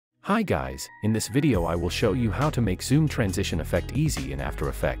Hi guys, in this video I will show you how to make zoom transition effect easy in After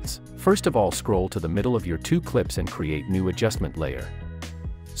Effects. First of all, scroll to the middle of your two clips and create new adjustment layer.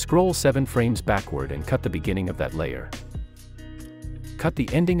 Scroll 7 frames backward and cut the beginning of that layer. Cut the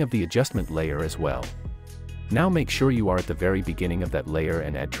ending of the adjustment layer as well. Now make sure you are at the very beginning of that layer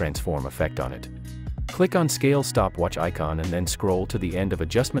and add transform effect on it. Click on scale stopwatch icon and then scroll to the end of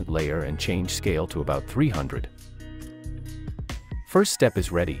adjustment layer and change scale to about 300. First step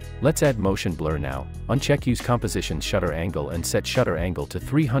is ready. Let's add motion blur now. Uncheck use composition shutter angle and set shutter angle to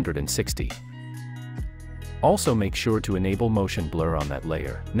 360. Also make sure to enable motion blur on that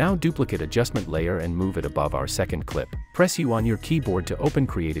layer. Now duplicate adjustment layer and move it above our second clip. Press U on your keyboard to open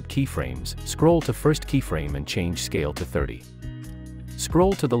created keyframes. Scroll to first keyframe and change scale to 30.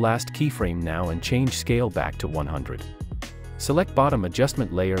 Scroll to the last keyframe now and change scale back to 100. Select bottom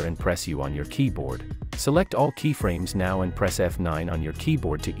adjustment layer and press U on your keyboard. Select all keyframes now and press F9 on your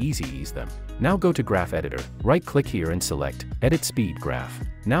keyboard to ease them. Now go to Graph Editor, right-click here and select Edit Speed Graph.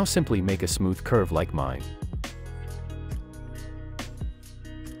 Now simply make a smooth curve like mine.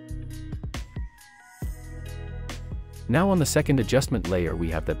 Now on the second adjustment layer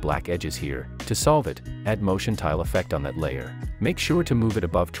we have that black edges here. To solve it, add motion tile effect on that layer. Make sure to move it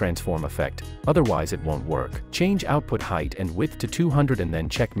above transform effect, otherwise it won't work. Change output height and width to 200 and then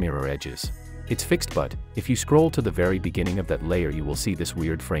check mirror edges. It's fixed, but if you scroll to the very beginning of that layer you will see this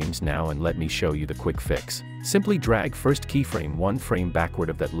weird frames now, and let me show you the quick fix. Simply drag first keyframe 1 frame backward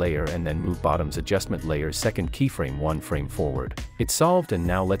of that layer and then move bottom's adjustment layer's second keyframe 1 frame forward. It's solved, and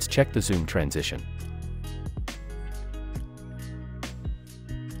now let's check the zoom transition.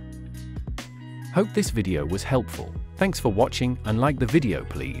 Hope this video was helpful. Thanks for watching and like the video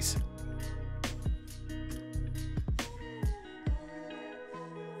please.